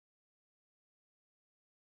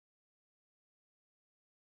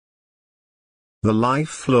The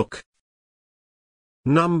Life Look.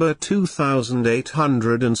 Number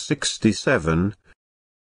 2867.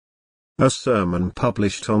 A sermon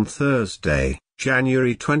published on Thursday,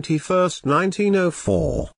 January 21,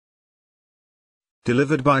 1904.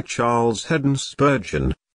 Delivered by Charles Haddon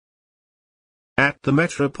Spurgeon. At the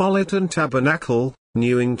Metropolitan Tabernacle,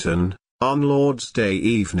 Newington, on Lord's Day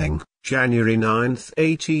evening, January 9,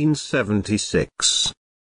 1876.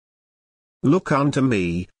 Look unto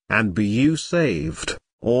me, and be you saved,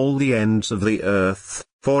 all the ends of the earth,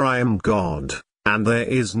 for I am God, and there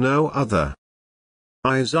is no other.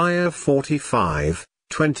 Isaiah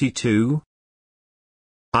 45:22.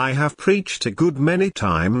 I have preached a good many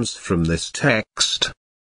times from this text.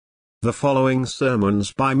 The following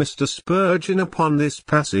sermons by Mr. Spurgeon upon this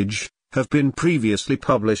passage have been previously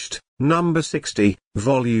published: number 60,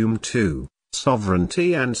 volume 2,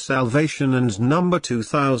 Sovereignty and Salvation, and number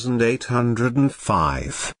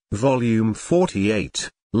 2805, volume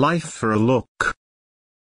 48, Life for a Look.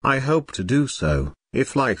 I hope to do so,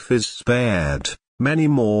 if life is spared, many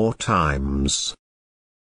more times.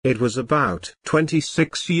 It was about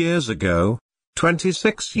 26 years ago,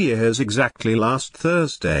 26 years exactly last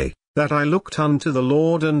Thursday, that I looked unto the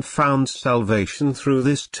Lord and found salvation through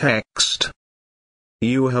this text.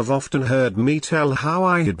 You have often heard me tell how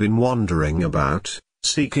I had been wandering about,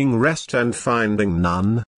 seeking rest and finding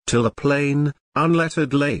none, till a plain,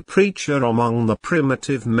 unlettered lay preacher among the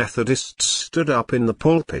primitive Methodists stood up in the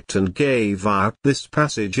pulpit and gave out this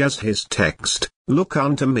passage as his text: Look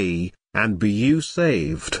unto me, and be you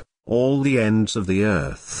saved, all the ends of the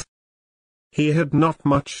earth. He had not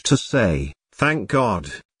much to say, thank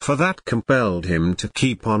God, for that compelled him to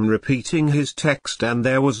keep on repeating his text, and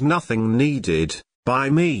there was nothing needed,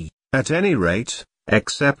 by me, at any rate,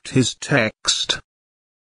 except his text.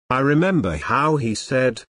 I remember how he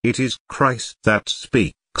said, "It is Christ that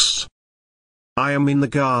speaks. I am in the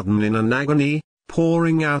garden in an agony,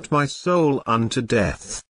 pouring out my soul unto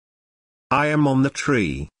death. I am on the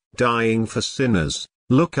tree, dying for sinners,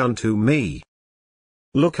 look unto me.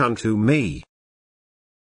 Look unto me."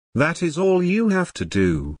 That is all you have to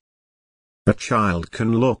do. A child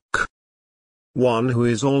can look. One who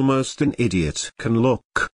is almost an idiot can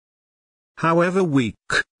look. However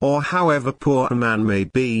weak, or however poor a man may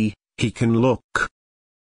be, he can look.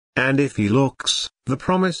 And if he looks, the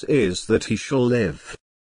promise is that he shall live.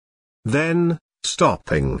 Then,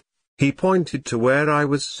 stopping, he pointed to where I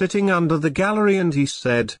was sitting under the gallery, and he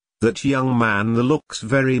said, "That young man looks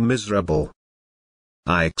very miserable."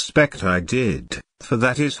 I expect I did, for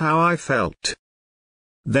that is how I felt.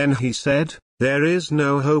 Then he said, "There is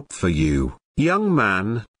no hope for you, young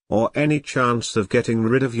man, or any chance of getting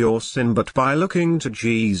rid of your sin but by looking to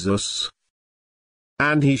Jesus."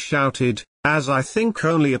 And he shouted, as I think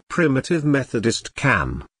only a primitive Methodist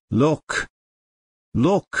can, "Look!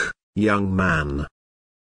 Look, young man!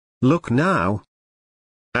 Look now!"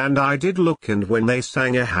 And I did look, and when they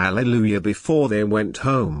sang a hallelujah before they went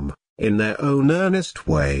home, in their own earnest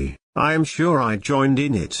way, I am sure I joined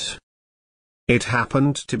in it. It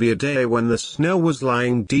happened to be a day when the snow was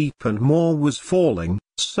lying deep and more was falling,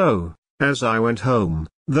 so, as I went home,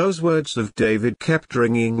 those words of David kept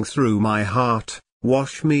ringing through my heart: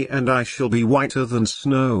 "Wash me and I shall be whiter than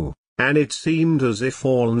snow," and it seemed as if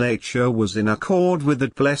all nature was in accord with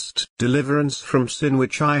that blessed deliverance from sin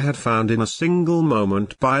which I had found in a single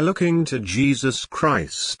moment by looking to Jesus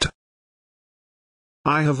Christ.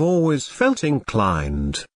 I have always felt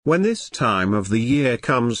inclined, when this time of the year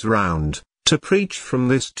comes round, to preach from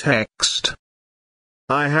this text.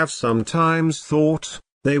 I have sometimes thought,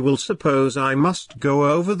 they will suppose I must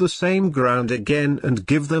go over the same ground again and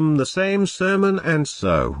give them the same sermon, and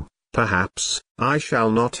so, perhaps, I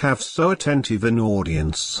shall not have so attentive an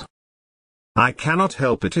audience. I cannot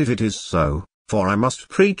help it if it is so, for I must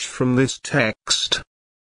preach from this text.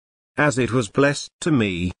 As it was blessed to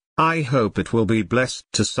me, I hope it will be blessed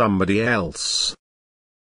to somebody else.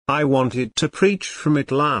 I wanted to preach from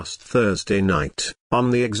it last Thursday night,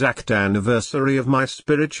 on the exact anniversary of my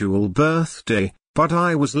spiritual birthday, but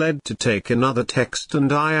I was led to take another text,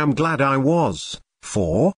 and I am glad I was,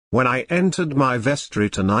 for, when I entered my vestry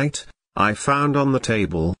tonight, I found on the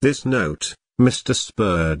table this note: "Mr.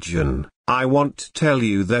 Spurgeon, I want to tell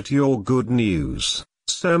you that your good news,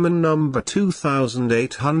 sermon number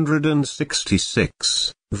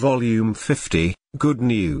 2866, volume 50, Good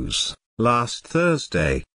News, last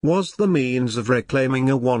Thursday, was the means of reclaiming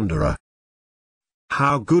a wanderer.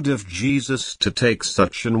 How good of Jesus to take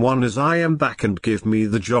such an one as I am back and give me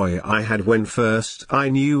the joy I had when first I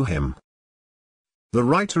knew him." The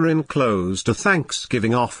writer enclosed a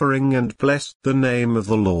thanksgiving offering and blessed the name of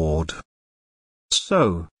the Lord.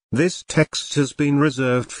 So, This text has been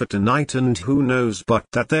reserved for tonight, and who knows but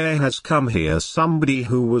that there has come here somebody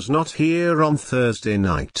who was not here on Thursday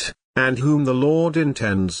night, and whom the Lord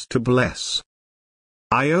intends to bless.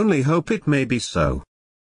 I only hope it may be so.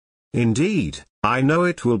 Indeed, I know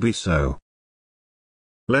it will be so.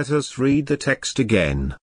 Let us read the text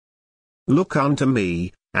again. Look unto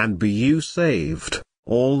me, and be you saved,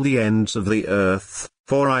 all the ends of the earth,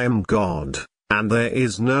 for I am God, and there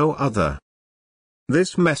is no other.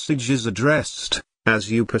 This message is addressed, as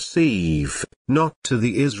you perceive, not to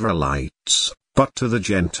the Israelites, but to the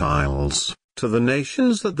Gentiles, to the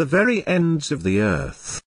nations at the very ends of the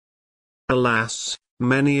earth. Alas,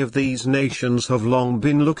 many of these nations have long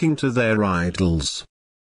been looking to their idols.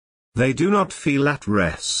 They do not feel at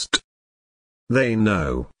rest. They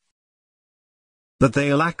know that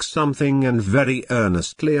they lack something, and very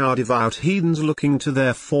earnestly are devout heathens looking to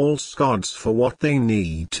their false gods for what they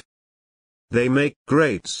need. They make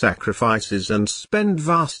great sacrifices and spend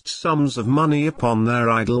vast sums of money upon their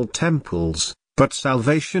idol temples, but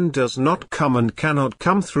salvation does not come and cannot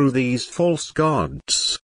come through these false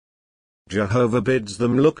gods. Jehovah bids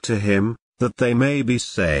them look to him, that they may be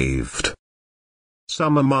saved.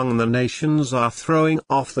 Some among the nations are throwing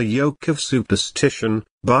off the yoke of superstition,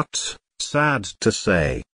 but, sad to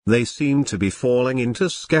say, they seem to be falling into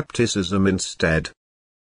skepticism instead.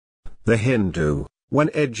 The Hindu, when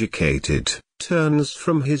educated, turns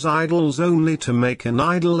from his idols only to make an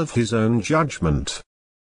idol of his own judgment.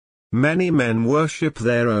 Many men worship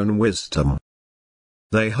their own wisdom.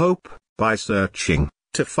 They hope, by searching,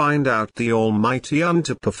 to find out the Almighty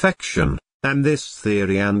unto perfection, and this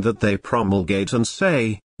theory and that they promulgate and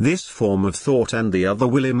say, this form of thought and the other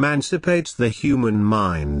will emancipate the human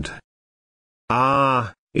mind.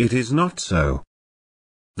 Ah, it is not so.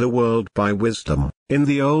 The world by wisdom, in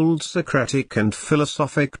the old Socratic and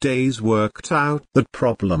philosophic days, worked out that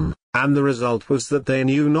problem, and the result was that they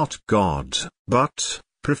knew not God, but,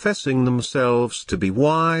 professing themselves to be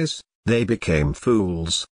wise, they became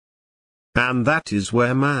fools. And that is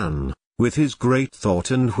where man, with his great thought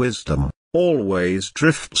and wisdom, always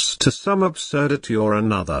drifts to some absurdity or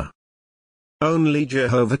another. Only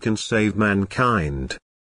Jehovah can save mankind.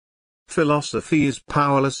 Philosophy is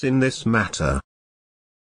powerless in this matter.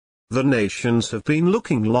 The nations have been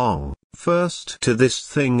looking long, first to this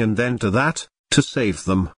thing and then to that, to save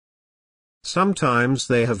them. Sometimes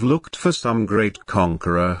they have looked for some great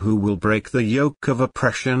conqueror who will break the yoke of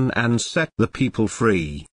oppression and set the people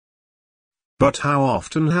free. But how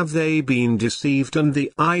often have they been deceived, and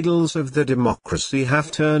the idols of the democracy have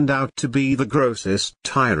turned out to be the grossest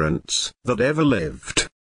tyrants that ever lived.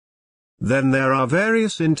 Then there are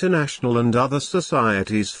various international and other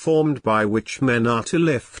societies formed by which men are to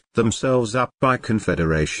lift themselves up by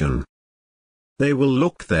confederation. They will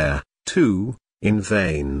look there, too, in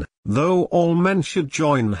vain. Though all men should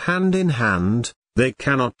join hand in hand, they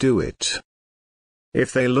cannot do it.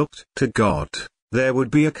 If they looked to God, there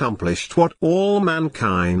would be accomplished what all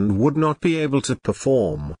mankind would not be able to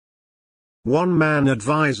perform. One man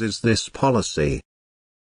advises this policy.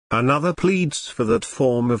 Another pleads for that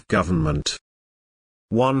form of government.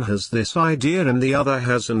 One has this idea and the other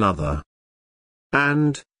has another.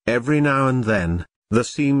 And, every now and then, there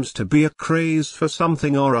seems to be a craze for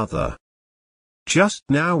something or other. Just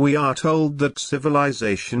now we are told that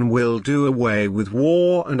civilization will do away with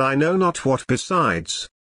war and I know not what besides.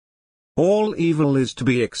 All evil is to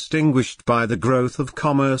be extinguished by the growth of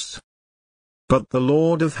commerce. But the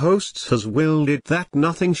Lord of hosts has willed it that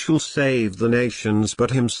nothing shall save the nations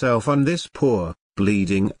but himself, and this poor,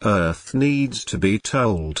 bleeding earth needs to be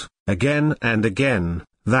told, again and again,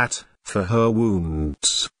 that, for her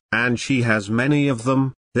wounds, and she has many of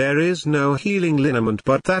them, there is no healing liniment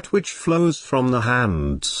but that which flows from the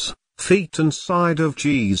hands, feet and side of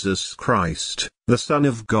Jesus Christ, the Son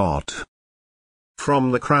of God.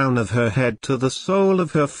 From the crown of her head to the sole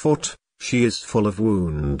of her foot, she is full of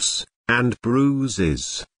wounds, and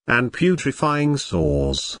bruises, and putrefying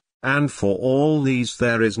sores, and for all these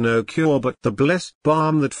there is no cure but the blessed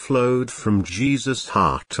balm that flowed from Jesus'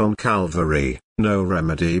 heart on Calvary, no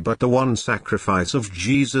remedy but the one sacrifice of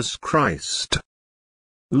Jesus Christ.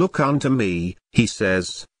 Look unto me, he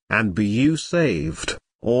says, and be you saved,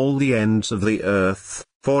 all the ends of the earth,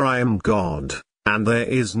 for I am God, and there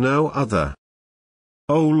is no other.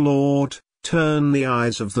 O Lord, turn the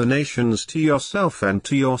eyes of the nations to yourself and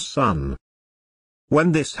to your Son.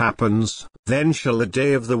 When this happens, then shall the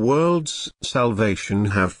day of the world's salvation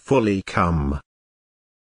have fully come.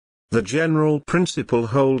 The general principle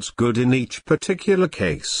holds good in each particular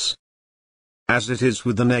case. As it is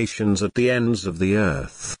with the nations at the ends of the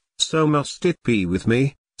earth, so must it be with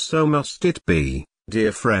me, so must it be,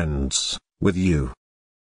 dear friends, with you.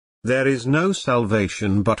 There is no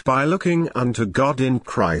salvation but by looking unto God in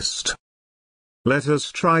Christ. Let us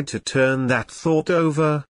try to turn that thought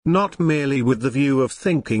over, not merely with the view of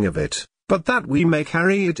thinking of it, but that we may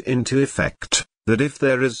carry it into effect, that if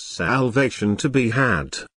there is salvation to be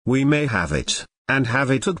had, we may have it, and have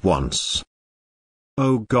it at once.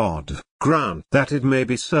 O God, grant that it may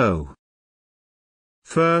be so.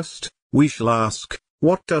 First, we shall ask,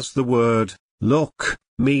 what does the word, look,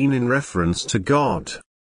 mean in reference to God?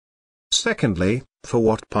 Secondly, for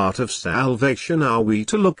what part of salvation are we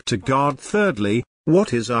to look to God? Thirdly,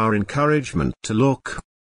 what is our encouragement to look?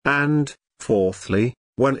 And, fourthly,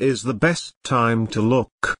 when is the best time to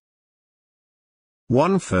look?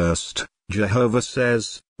 1. First, Jehovah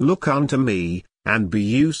says, look unto me, and be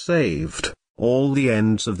you saved, all the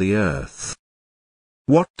ends of the earth.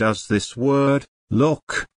 What does this word,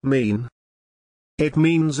 look, mean? It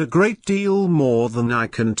means a great deal more than I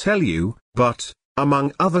can tell you, but,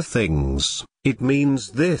 among other things, it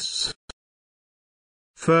means this.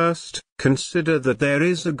 First, consider that there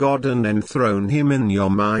is a God and enthrone him in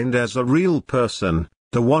your mind as a real person,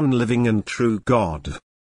 the one living and true God.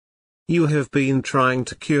 You have been trying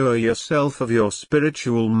to cure yourself of your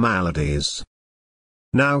spiritual maladies.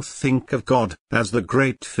 Now think of God as the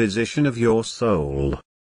great physician of your soul.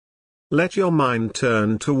 Let your mind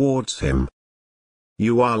turn towards him.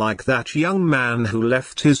 You are like that young man who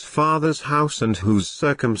left his father's house and whose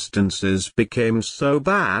circumstances became so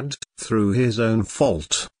bad, through his own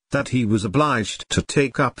fault, that he was obliged to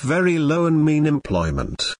take up very low and mean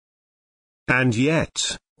employment. And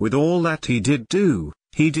yet, with all that he did do,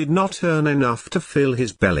 he did not earn enough to fill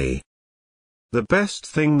his belly. The best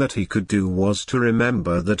thing that he could do was to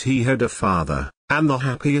remember that he had a father, and the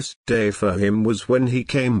happiest day for him was when he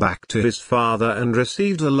came back to his father and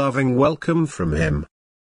received a loving welcome from him.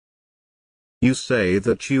 You say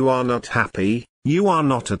that you are not happy, you are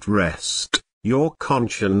not at rest, your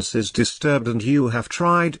conscience is disturbed and you have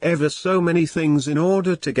tried ever so many things in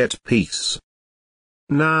order to get peace.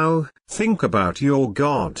 Now, think about your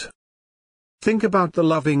God. Think about the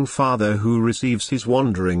loving Father who receives his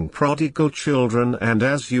wandering prodigal children, and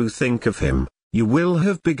as you think of him, you will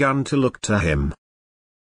have begun to look to him.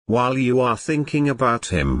 While you are thinking about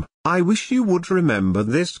him, I wish you would remember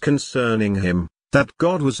this concerning him, that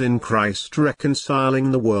God was in Christ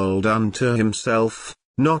reconciling the world unto himself,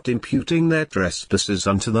 not imputing their trespasses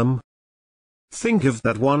unto them. Think of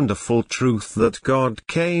that wonderful truth that God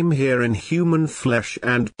came here in human flesh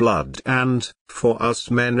and blood and, for us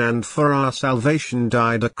men and for our salvation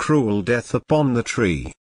died a cruel death upon the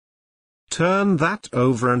tree. Turn that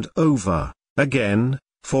over and over, again,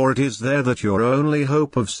 for it is there that your only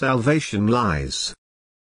hope of salvation lies.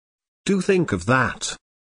 Do think of that.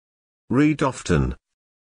 Read often.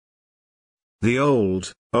 The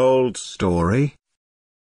old story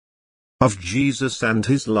of Jesus and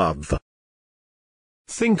his love.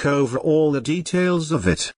 Think over all the details of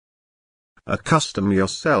it. Accustom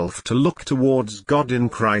yourself to look towards God in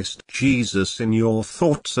Christ Jesus in your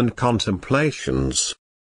thoughts and contemplations.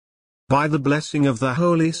 By the blessing of the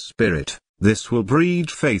Holy Spirit, this will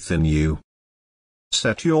breed faith in you.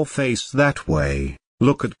 Set your face that way.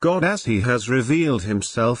 Look at God as he has revealed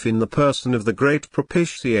himself in the person of the great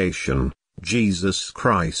propitiation, Jesus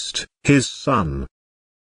Christ, his Son.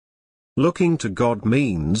 Looking to God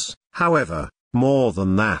means, however, more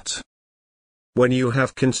than that. When you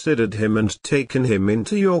have considered him and taken him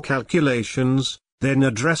into your calculations, then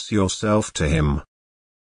address yourself to him.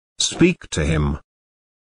 Speak to him.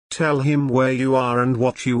 Tell him where you are and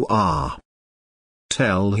what you are.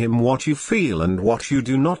 Tell him what you feel and what you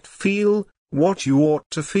do not feel, what you ought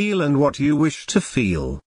to feel and what you wish to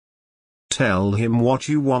feel. Tell him what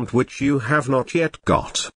you want which you have not yet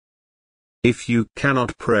got. If you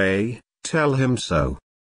cannot pray, tell him so.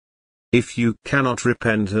 If you cannot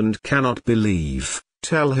repent and cannot believe,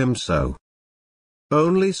 tell him so.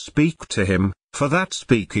 Only speak to him, for that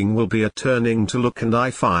speaking will be a turning to look, and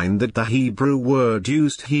I find that the Hebrew word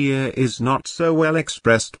used here is not so well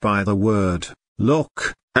expressed by the word,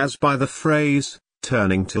 look, as by the phrase,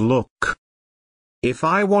 turning to look. If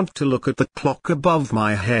I want to look at the clock above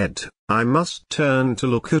my head, I must turn to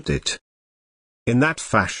look at it. In that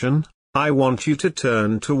fashion, I want you to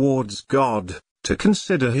turn towards God, to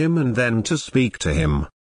consider him and then to speak to him.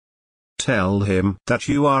 Tell him that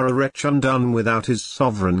you are a wretch undone without his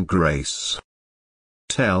sovereign grace.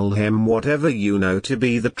 Tell him whatever you know to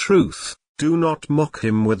be the truth, do not mock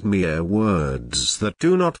him with mere words that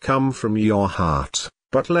do not come from your heart,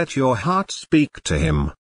 but let your heart speak to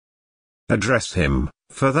him. Address him,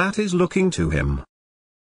 for that is looking to him.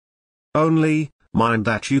 Only, mind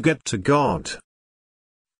that you get to God.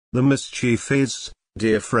 The mischief is,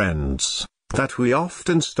 dear friends, that we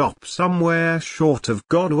often stop somewhere short of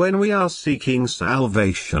God when we are seeking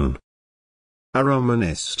salvation. A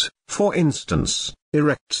Romanist, for instance,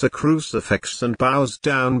 erects a crucifix and bows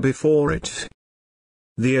down before it.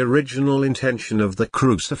 The original intention of the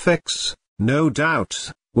crucifix, no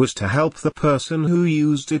doubt, was to help the person who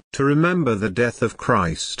used it to remember the death of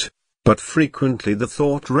Christ, but frequently the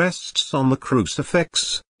thought rests on the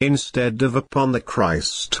crucifix, instead of upon the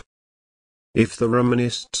Christ. If the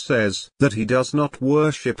Romanist says that he does not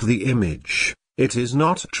worship the image, it is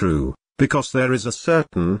not true, because there is a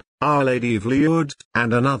certain Our Lady of Lourdes,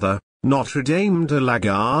 and another, Notre Dame de la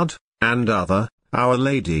Garde, and other, Our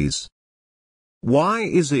Ladies. Why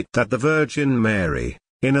is it that the Virgin Mary,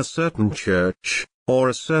 in a certain church, or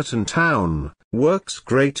a certain town, works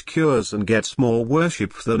great cures and gets more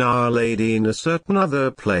worship than Our Lady in a certain other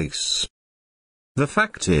place? The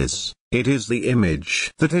fact is, it is the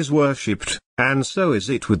image that is worshipped, and so is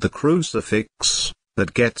it with the crucifix,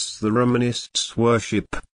 that gets the Romanists' worship,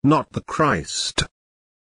 not the Christ.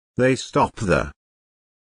 They stop there.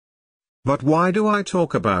 But why do I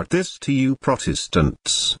talk about this to you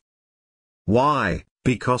Protestants? Why?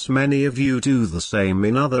 Because many of you do the same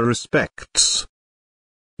in other respects.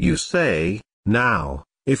 You say, now,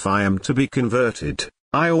 if I am to be converted,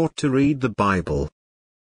 I ought to read the Bible.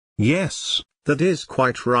 Yes, that is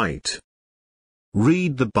quite right.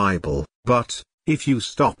 Read the Bible, but, if you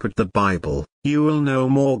stop at the Bible, you will no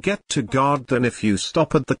more get to God than if you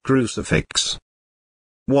stop at the crucifix.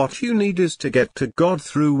 What you need is to get to God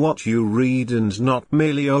through what you read and not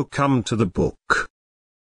merely come to the book.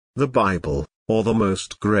 The Bible, or the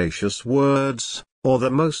most gracious words, or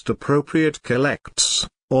the most appropriate collects,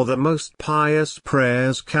 or the most pious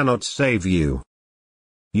prayers cannot save you.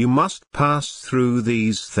 You must pass through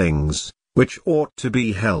these things, which ought to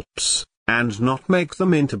be helps, and not make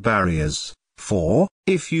them into barriers, for,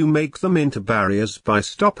 if you make them into barriers by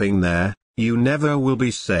stopping there, you never will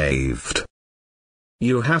be saved.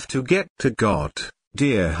 You have to get to God,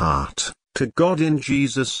 dear heart, to God in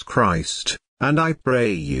Jesus Christ, and I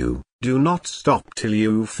pray you, do not stop till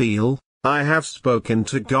you feel, I have spoken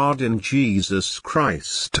to God in Jesus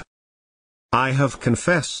Christ. I have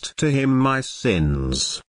confessed to Him my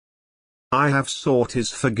sins. I have sought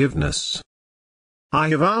His forgiveness. I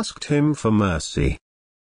have asked Him for mercy.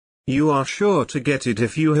 You are sure to get it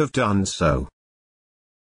if you have done so.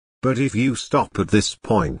 But if you stop at this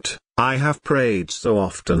point, I have prayed so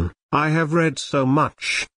often, I have read so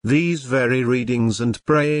much, these very readings and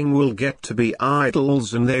praying will get to be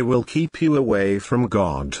idols and they will keep you away from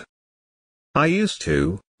God. I used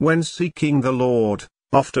to, when seeking the Lord,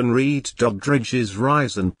 often read Doddridge's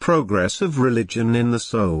Rise and Progress of Religion in the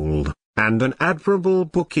Soul, and an admirable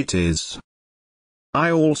book it is. I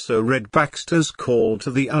also read Baxter's Call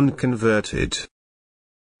to the Unconverted.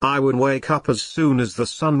 I would wake up as soon as the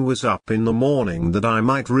sun was up in the morning that I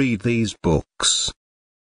might read these books.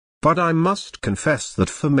 But I must confess that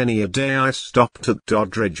for many a day I stopped at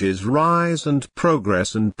Doddridge's Rise and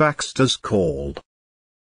Progress and Baxter's Call.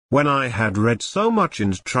 When I had read so much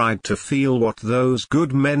and tried to feel what those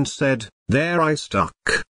good men said, there I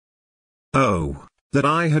stuck. Oh, that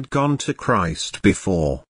I had gone to Christ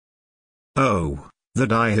before. Oh,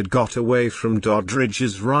 that I had got away from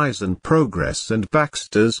Doddridge's Rise and Progress and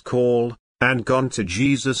Baxter's Call, and gone to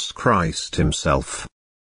Jesus Christ Himself.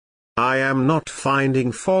 I am not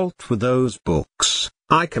finding fault with those books,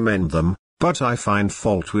 I commend them, but I find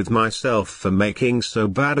fault with myself for making so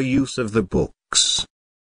bad a use of the books.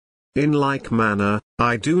 In like manner,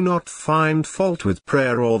 I do not find fault with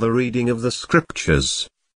prayer or the reading of the Scriptures,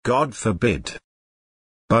 God forbid.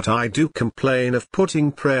 But I do complain of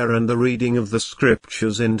putting prayer and the reading of the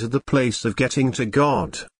Scriptures into the place of getting to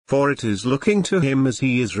God, for it is looking to Him as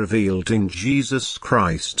He is revealed in Jesus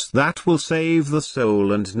Christ that will save the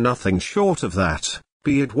soul, and nothing short of that,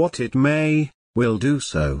 be it what it may, will do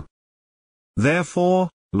so. Therefore,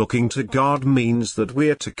 looking to God means that we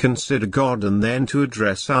are to consider God and then to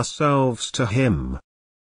address ourselves to Him.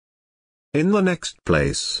 In the next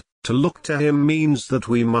place, to look to Him means that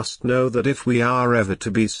we must know that if we are ever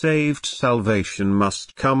to be saved, salvation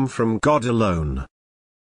must come from God alone.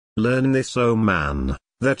 Learn this, O man,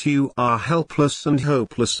 that you are helpless and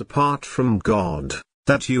hopeless apart from God,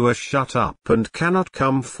 that you are shut up and cannot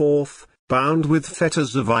come forth, bound with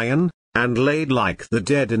fetters of iron, and laid like the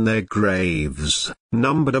dead in their graves,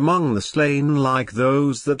 numbered among the slain like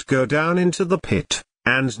those that go down into the pit,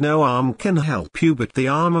 and no arm can help you but the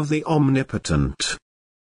arm of the Omnipotent.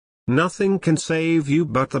 Nothing can save you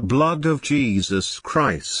but the blood of Jesus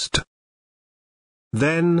Christ.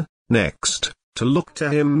 Then, next, to look to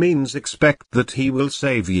him means expect that he will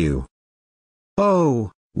save you.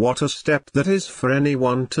 Oh, what a step that is for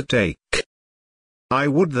anyone to take. I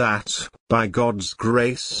would that, by God's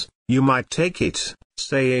grace, you might take it,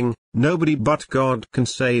 saying, "Nobody but God can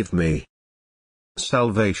save me."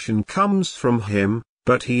 Salvation comes from him,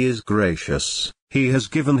 but he is gracious. He has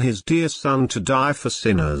given his dear Son to die for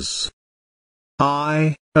sinners.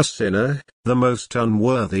 I, a sinner, the most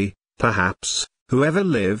unworthy, perhaps, who ever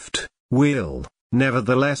lived, will,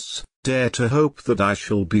 nevertheless, dare to hope that I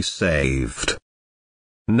shall be saved.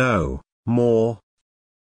 No, more.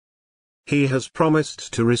 He has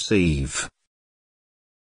promised to receive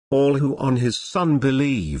all who on his Son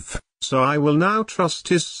believe, so I will now trust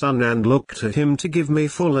his Son and look to him to give me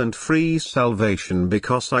full and free salvation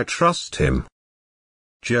because I trust him.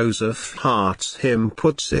 Joseph Hart's hymn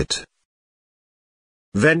puts it.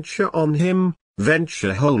 Venture on him,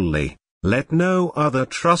 venture wholly, let no other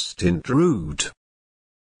trust intrude.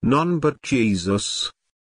 None but Jesus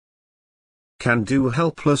can do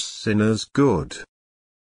helpless sinners good.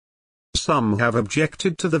 Some have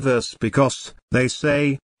objected to the verse because, they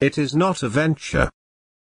say, it is not a venture.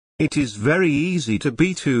 It is very easy to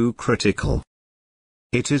be too critical.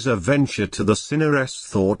 It is a venture to the sinner's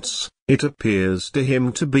thoughts, it appears to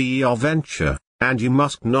him to be a venture, and you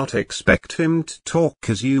must not expect him to talk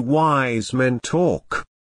as you wise men talk.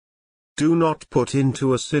 Do not put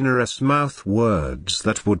into a sinner's mouth words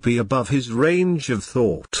that would be above his range of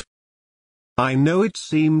thought. I know it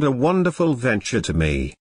seemed a wonderful venture to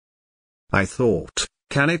me. I thought,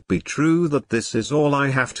 can it be true that this is all I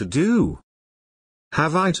have to do?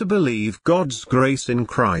 Have I to believe God's grace in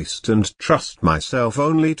Christ and trust myself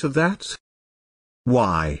only to that?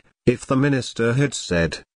 Why, if the minister had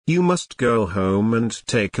said, you must go home and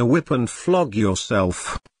take a whip and flog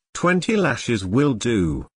yourself, 20 lashes will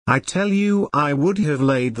do, I tell you I would have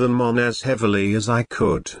laid them on as heavily as I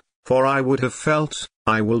could, for I would have felt,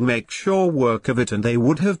 I will make sure work of it, and they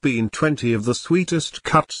would have been 20 of the sweetest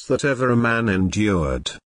cuts that ever a man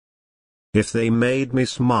endured. If they made me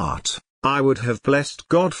smart, I would have blessed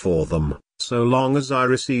God for them, so long as I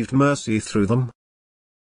received mercy through them.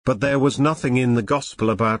 But there was nothing in the gospel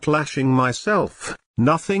about lashing myself,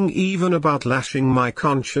 nothing even about lashing my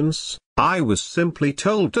conscience. I was simply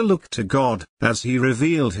told to look to God, as he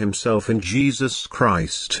revealed himself in Jesus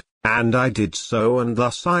Christ, and I did so, and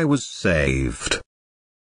thus I was saved.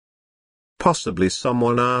 Possibly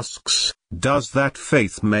someone asks, does that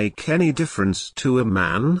faith make any difference to a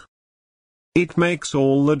man? It makes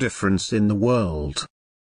all the difference in the world.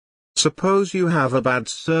 Suppose you have a bad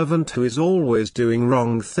servant who is always doing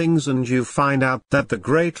wrong things, and you find out that the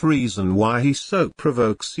great reason why he so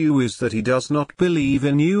provokes you is that he does not believe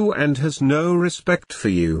in you and has no respect for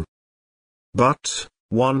you. But,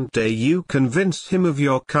 one day you convince him of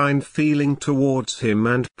your kind feeling towards him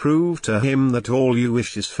and prove to him that all you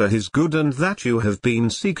wish is for his good and that you have been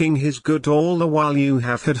seeking his good all the while you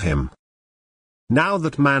have had him. Now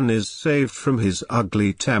that man is saved from his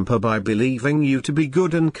ugly temper by believing you to be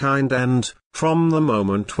good and kind, and, from the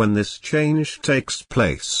moment when this change takes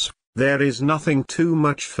place, there is nothing too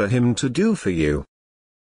much for him to do for you.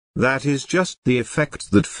 That is just the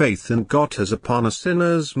effect that faith in God has upon a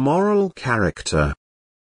sinner's moral character.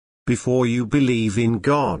 Before you believe in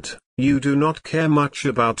God, you do not care much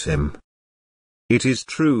about him. It is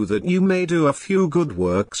true that you may do a few good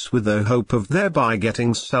works with the hope of thereby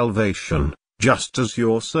getting salvation, just as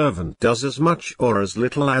your servant does as much or as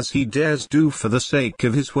little as he dares do for the sake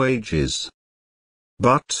of his wages.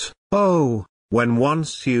 But, oh, when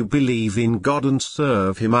once you believe in God and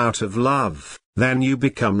serve him out of love, then you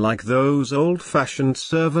become like those old-fashioned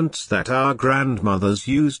servants that our grandmothers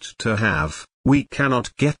used to have. We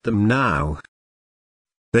cannot get them now.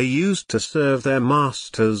 They used to serve their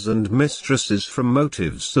masters and mistresses from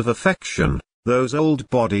motives of affection, those old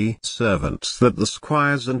body servants that the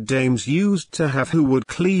squires and dames used to have, who would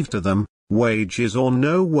cleave to them, wages or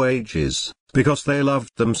no wages, because they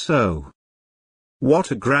loved them so.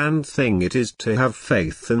 What a grand thing it is to have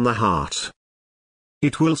faith in the heart.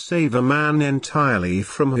 It will save a man entirely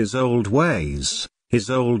from his old ways, his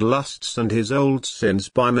old lusts and his old sins,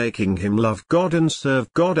 by making him love God and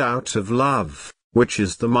serve God out of love, which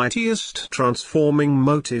is the mightiest transforming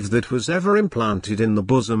motive that was ever implanted in the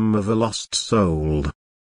bosom of a lost soul.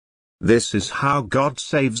 This is how God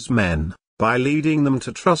saves men, by leading them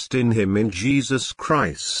to trust in him in Jesus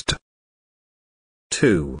Christ.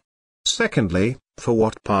 2. Secondly, for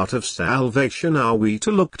what part of salvation are we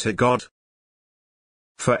to look to God?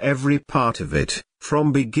 For every part of it,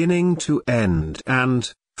 from beginning to end,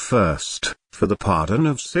 and, first, For the pardon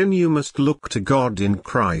of sin you must look to God in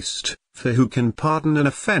Christ, for who can pardon an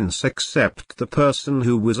offense except the person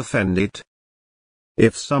who was offended?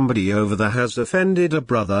 If somebody over there has offended a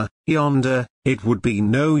brother, yonder, it would be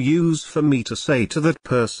no use for me to say to that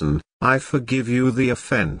person, I forgive you the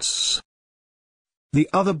offense. The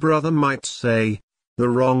other brother might say, the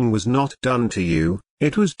wrong was not done to you,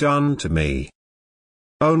 it was done to me.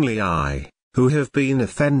 Only I, who have been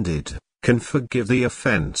offended, can forgive the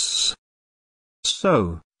offense.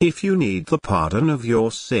 So, if you need the pardon of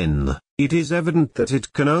your sin, it is evident that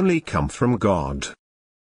it can only come from God.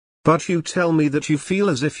 But you tell me that you feel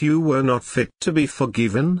as if you were not fit to be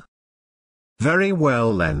forgiven? Very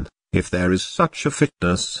well then, if there is such a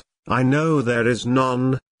fitness, I know there is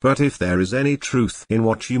none, but if there is any truth in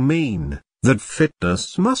what you mean, that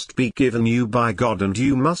fitness must be given you by God and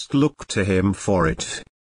you must look to Him for it.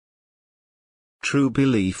 True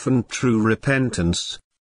belief and true repentance.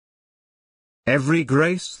 Every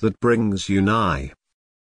grace that brings you nigh.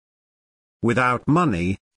 Without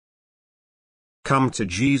money, come to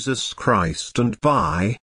Jesus Christ and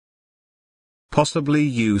buy. Possibly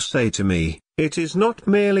you say to me, it is not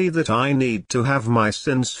merely that I need to have my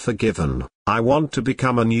sins forgiven, I want to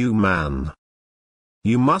become a new man.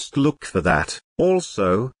 You must look for that,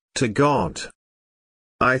 also, to God.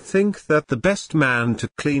 I think that the best man to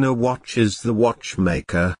clean a watch is the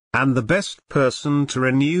watchmaker, and the best person to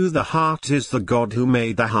renew the heart is the God who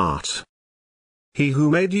made the heart. He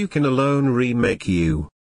who made you can alone remake you.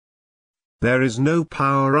 There is no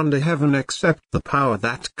power under heaven except the power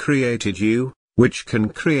that created you, which can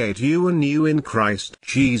create you anew in Christ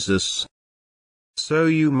Jesus. So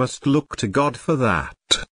you must look to God for that.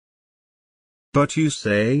 But you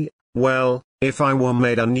say, well, if I were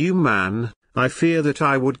made a new man, I fear that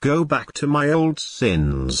I would go back to my old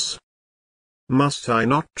sins. Must I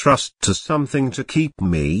not trust to something to keep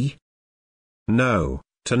me? No,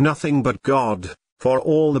 to nothing but God, for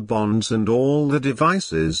all the bonds and all the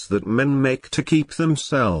devices that men make to keep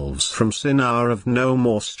themselves from sin are of no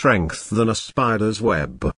more strength than a spider's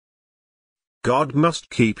web. God must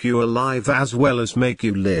keep you alive as well as make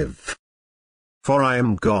you live. For I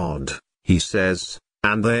am God, He says,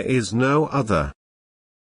 and there is no other.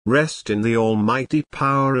 Rest in the almighty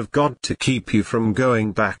power of God to keep you from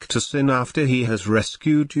going back to sin after He has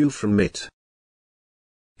rescued you from it.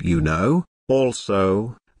 You know,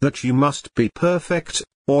 also, that you must be perfect,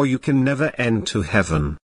 or you can never enter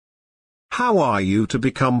heaven. How are you to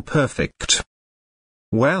become perfect?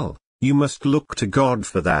 Well, you must look to God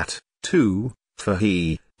for that, too, for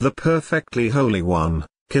He, the perfectly Holy One,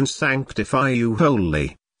 can sanctify you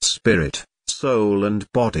wholly, spirit, soul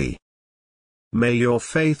and body. May your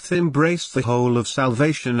faith embrace the whole of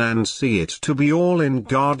salvation and see it to be all in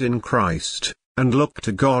God in Christ, and look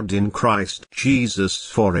to God in Christ Jesus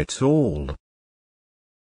for it all.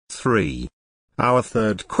 3. Our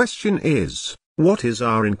third question is, what is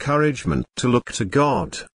our encouragement to look to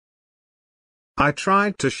God? I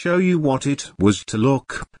tried to show you what it was to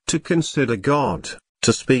look, to consider God,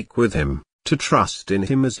 to speak with Him, to trust in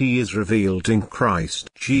Him as He is revealed in Christ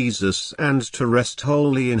Jesus and to rest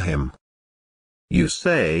wholly in Him. You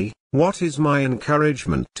say, what is my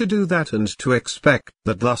encouragement to do that and to expect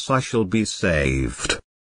that thus I shall be saved?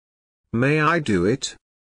 May I do it?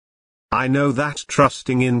 I know that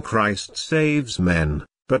trusting in Christ saves men,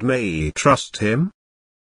 but may ye trust Him?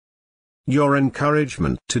 Your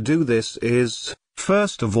encouragement to do this is,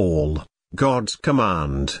 first of all, God's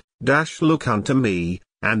command, look unto me,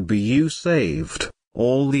 and be you saved,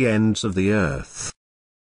 all the ends of the earth.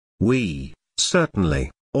 We,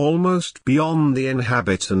 certainly, almost beyond the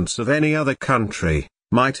inhabitants of any other country,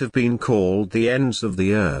 might have been called the ends of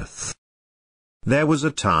the earth. There was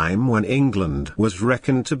a time when England was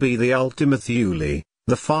reckoned to be the Ultima Thule,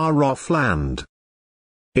 the far-off land.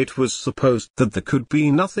 It was supposed that there could be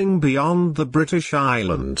nothing beyond the British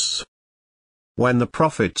Islands. When the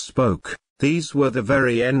prophet spoke, these were the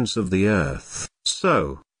very ends of the earth.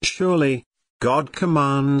 So, surely, God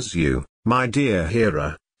commands you, my dear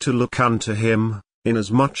hearer, to look unto Him,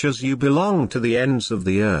 inasmuch as you belong to the ends of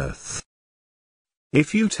the earth.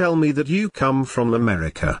 If you tell me that you come from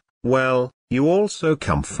America, well, you also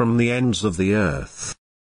come from the ends of the earth.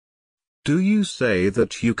 Do you say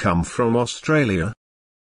that you come from Australia?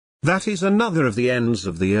 That is another of the ends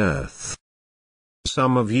of the earth.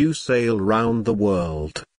 Some of you sail round the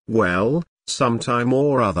world. Well, sometime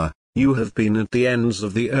or other, you have been at the ends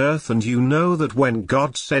of the earth, and you know that when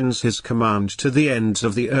God sends His command to the ends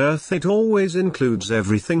of the earth, it always includes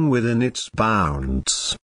everything within its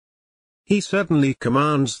bounds. He certainly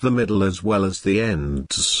commands the middle as well as the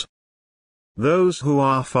ends. those who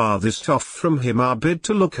are farthest off from him are bid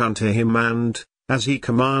to look unto him and, as he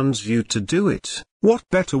commands you to do it, what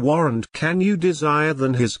better warrant can you desire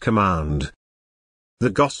than his command? The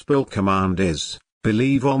gospel command is,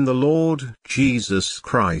 believe on the Lord Jesus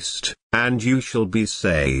Christ, and you shall be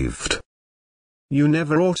saved. You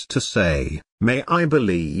never ought to say, may I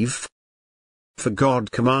believe? For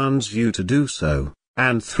God commands you to do so,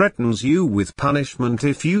 and threatens you with punishment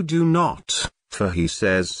if you do not, for he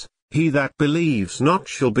says, he that believes not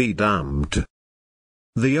shall be damned.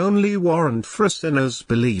 The only warrant for a sinner's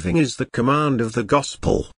believing is the command of the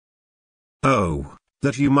gospel. Oh,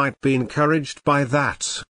 that you might be encouraged by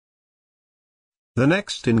that. The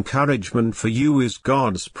next encouragement for you is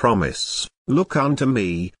God's promise, look unto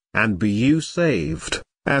me, and be you saved,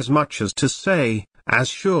 as much as to say, as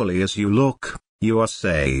surely as you look, you are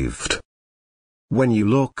saved. When you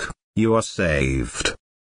look, you are saved.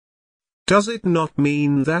 Does it not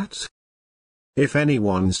mean that? If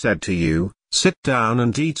anyone said to you, sit down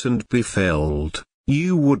and eat and be filled,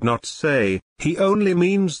 you would not say, he only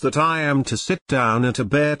means that I am to sit down at a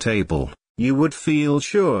bare table. You would feel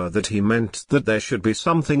sure that he meant that there should be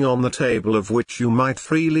something on the table of which you might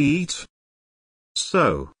freely eat.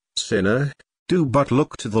 So, sinner, do but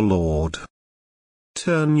look to the Lord.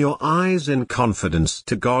 Turn your eyes in confidence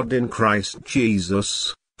to God in Christ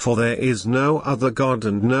Jesus, for there is no other God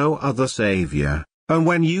and no other Saviour, and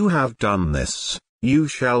when you have done this, you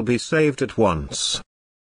shall be saved at once.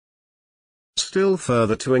 Still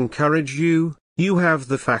further to encourage you, you have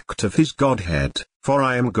the fact of his Godhead, for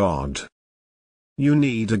I am God. You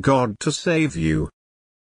need a God to save you.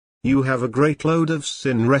 You have a great load of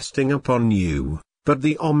sin resting upon you, but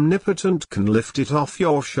the Omnipotent can lift it off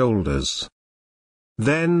your shoulders.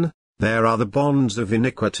 Then, there are the bonds of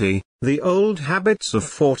iniquity, the old habits of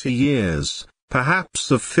 40 years, perhaps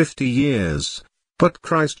of 50 years, but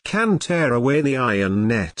Christ can tear away the iron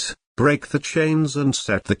net, break the chains and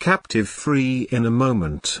set the captive free in a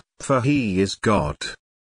moment, for he is God.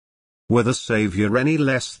 Were the Saviour any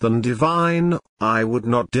less than divine, I would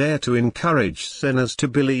not dare to encourage sinners to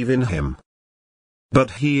believe in him.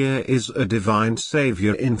 But here is a divine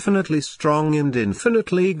Saviour infinitely strong and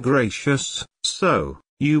infinitely gracious, so,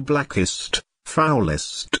 you blackest,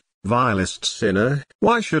 foulest, vilest sinner,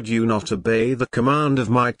 why should you not obey the command of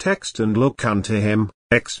my text and look unto him,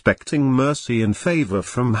 expecting mercy and favour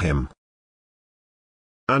from him?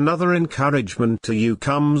 Another encouragement to you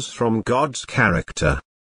comes from God's character.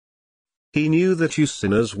 He knew that you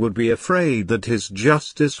sinners would be afraid that his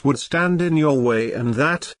justice would stand in your way and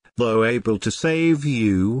that, though able to save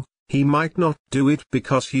you, he might not do it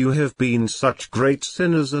because you have been such great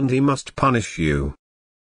sinners and he must punish you.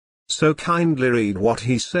 So kindly read what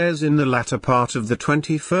he says in the latter part of the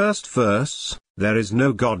 21st verse, there is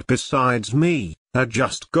no God besides me, a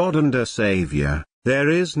just God and a Saviour, there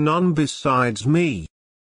is none besides me.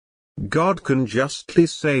 God can justly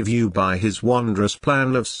save you by his wondrous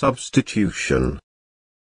plan of substitution.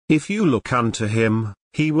 If you look unto him,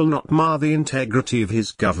 he will not mar the integrity of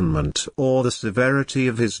his government or the severity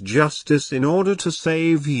of his justice in order to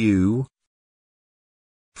save you.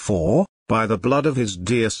 For, by the blood of his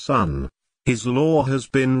dear Son, his law has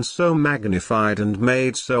been so magnified and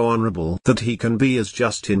made so honorable that he can be as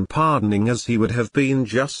just in pardoning as he would have been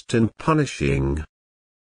just in punishing.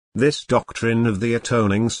 This doctrine of the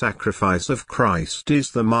atoning sacrifice of Christ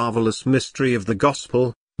is the marvelous mystery of the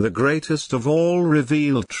gospel, the greatest of all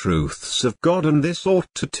revealed truths of God, and this ought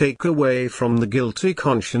to take away from the guilty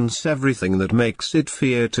conscience everything that makes it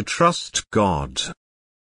fear to trust God.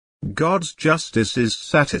 God's justice is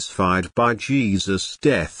satisfied by Jesus'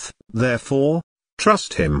 death, therefore,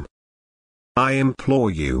 trust him. I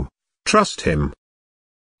implore you, trust him.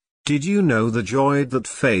 Did you know the joy that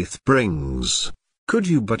faith brings? Could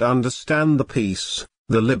you but understand the peace,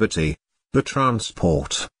 the liberty, the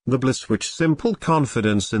transport, the bliss which simple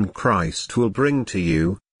confidence in Christ will bring to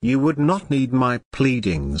you, you would not need my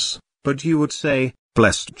pleadings, but you would say,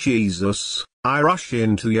 Blessed Jesus, I rush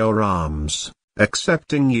into your arms,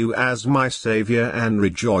 accepting you as my Saviour and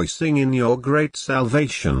rejoicing in your great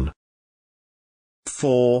salvation.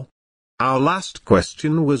 4. Our last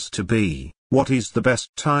question was to be, what is the best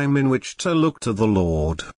time in which to look to the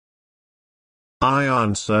Lord? I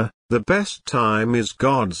answer, the best time is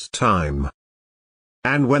God's time.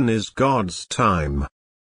 And when is God's time?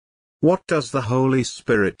 What does the Holy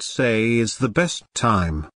Spirit say is the best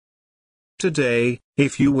time? Today,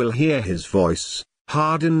 if you will hear his voice,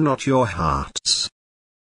 harden not your hearts.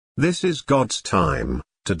 This is God's time,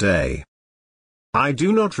 today. I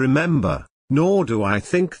do not remember, nor do I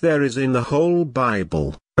think there is in the whole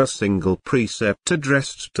Bible, a single precept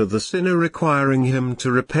addressed to the sinner requiring him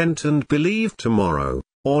to repent and believe tomorrow,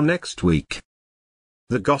 or next week.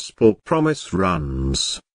 The gospel promise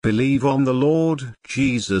runs, "Believe on the Lord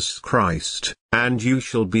Jesus Christ, and you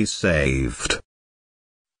shall be saved."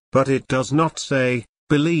 But it does not say,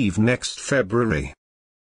 "Believe next February,"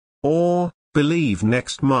 or "Believe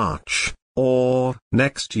next March," or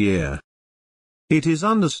 "next year." It is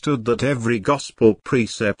understood that every gospel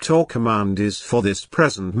precept or command is for this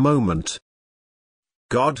present moment.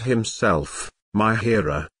 God Himself, my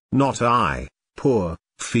hearer, not I, poor,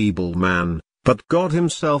 feeble man, but God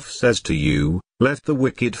Himself says to you, "Let the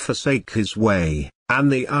wicked forsake his way,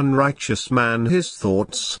 and the unrighteous man his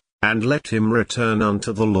thoughts, and let him return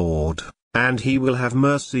unto the Lord, and He will have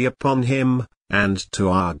mercy upon him, and to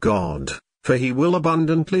our God, for He will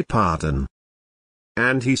abundantly pardon."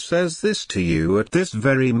 And He says this to you at this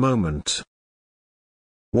very moment.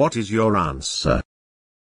 What is your answer?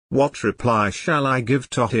 What reply shall I give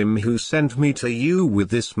to Him who sent me to you with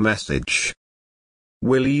this message?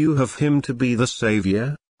 Will you have Him to be the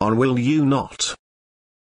Savior, or will you not?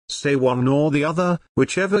 Say one or the other,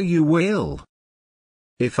 whichever you will.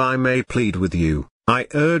 If I may plead with you, I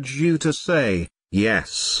urge you to say,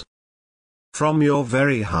 "Yes," from your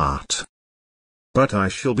very heart. But I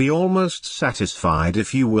shall be almost satisfied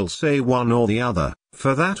if you will say one or the other,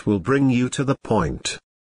 for that will bring you to the point.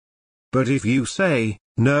 But if you say,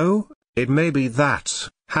 "No," it may be that,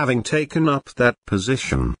 having taken up that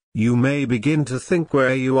position, you may begin to think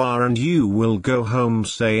where you are, and you will go home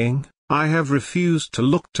saying, "I have refused to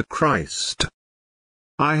look to Christ.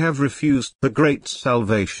 I have refused the great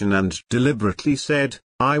salvation and deliberately said,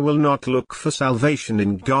 I will not look for salvation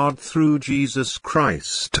in God through Jesus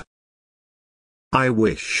Christ." I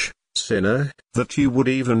wish, sinner, that you would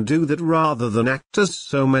even do that rather than act as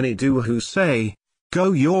so many do who say,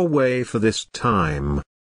 "Go your way for this time.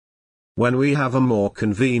 When we have a more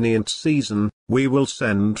convenient season, we will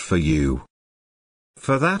send for you."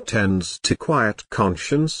 For that tends to quiet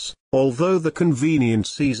conscience, although the convenient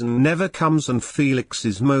season never comes and Felix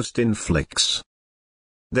is most inflicts.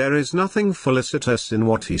 There is nothing felicitous in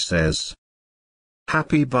what he says.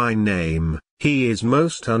 Happy by name, he is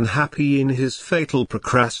most unhappy in his fatal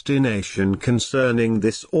procrastination concerning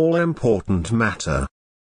this all-important matter.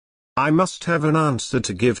 I must have an answer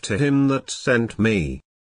to give to him that sent me.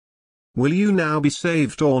 Will you now be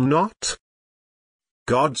saved or not?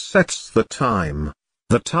 God sets the time.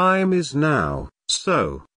 The time is now,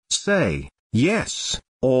 so, say, yes,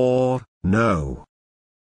 or, no.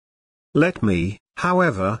 Let me,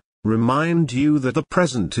 however, remind you that the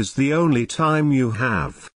present is the only time you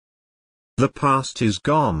have. The past is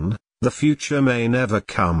gone, the future may never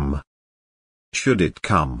come. Should it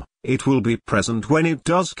come, it will be present when it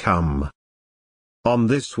does come. On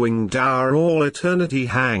this winged hour all eternity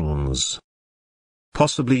hangs.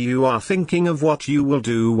 Possibly you are thinking of what you will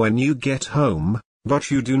do when you get home,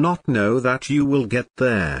 but you do not know that you will get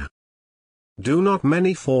there. Do not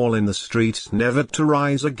many fall in the street never to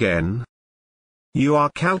rise again? You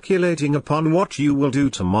are calculating upon what you will do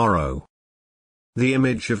tomorrow. The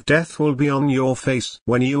image of death will be on your face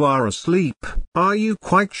when you are asleep. Are you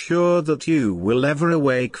quite sure that you will ever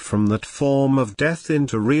awake from that form of death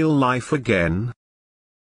into real life again?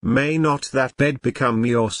 May not that bed become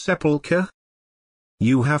your sepulchre?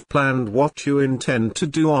 You have planned what you intend to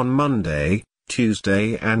do on Monday,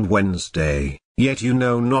 Tuesday and Wednesday, yet you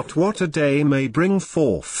know not what a day may bring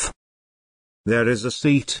forth. There is a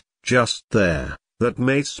seat, just there, that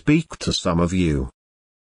may speak to some of you.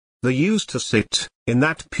 There used to sit, in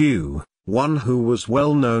that pew, one who was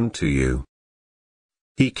well known to you.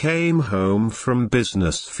 He came home from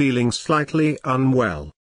business feeling slightly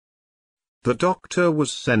unwell. The doctor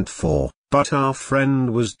was sent for, but our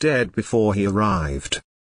friend was dead before he arrived.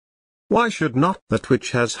 Why should not that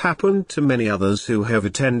which has happened to many others who have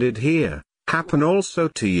attended here, happen also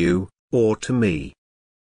to you, or to me?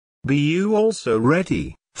 Be you also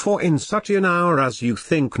ready, for in such an hour as you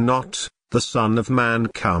think not, the Son of Man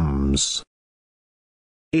comes.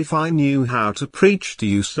 If I knew how to preach to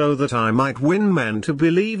you so that I might win men to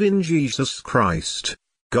believe in Jesus Christ,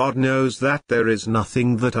 God knows that there is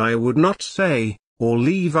nothing that I would not say, or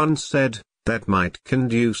leave unsaid, that might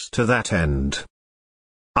conduce to that end.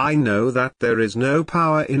 I know that there is no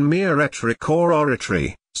power in mere rhetoric or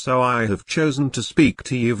oratory, so I have chosen to speak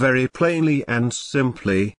to you very plainly and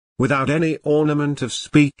simply, without any ornament of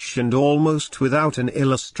speech and almost without an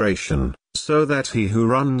illustration, so that he who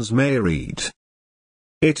runs may read.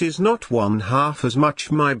 It is not one half as much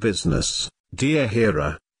my business, dear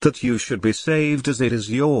hearer, that you should be saved as it is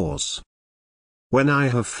yours. when I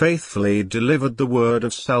have faithfully delivered the word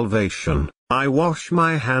of salvation, I wash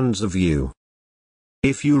my hands of you.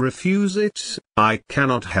 If you refuse it, I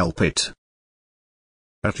cannot help it.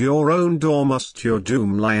 At your own door must your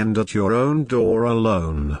doom lie, and at your own door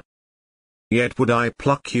alone. Yet would I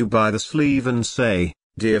pluck you by the sleeve and say,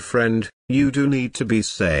 dear friend, you do need to be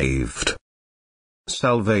saved.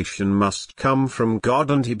 Salvation must come from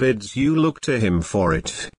God, and He bids you look to Him for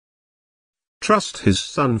it. Trust His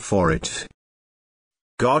Son for it.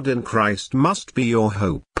 God in Christ must be your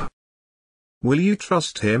hope. Will you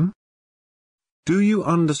trust Him? Do you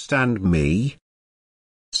understand me?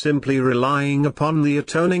 Simply relying upon the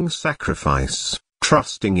atoning sacrifice,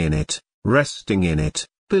 trusting in it, resting in it,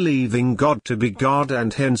 believing God to be God,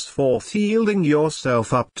 and henceforth yielding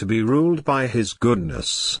yourself up to be ruled by His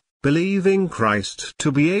goodness, believing Christ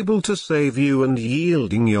to be able to save you, and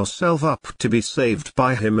yielding yourself up to be saved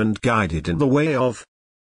by Him and guided in the way of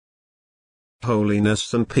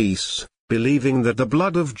holiness and peace, believing that the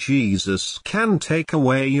blood of Jesus can take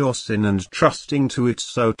away your sin, and trusting to it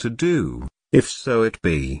so to do. If so it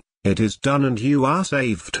be, it is done and you are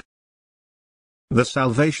saved. The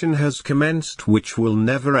salvation has commenced which will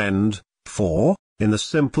never end, for, in the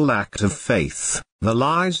simple act of faith, there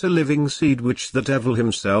lies a living seed which the devil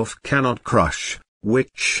himself cannot crush,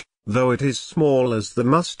 which, though it is small as the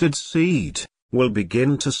mustard seed, will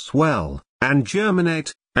begin to swell, and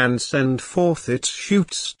germinate, and send forth its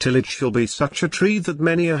shoots till it shall be such a tree that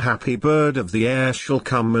many a happy bird of the air shall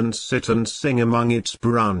come and sit and sing among its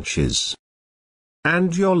branches.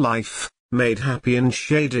 And your life, made happy and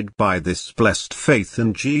shaded by this blessed faith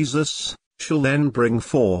in Jesus, shall then bring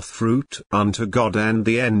forth fruit unto God, and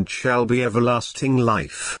the end shall be everlasting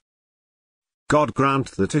life. God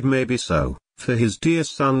grant that it may be so, for His dear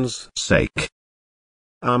Son's sake.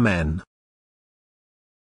 Amen.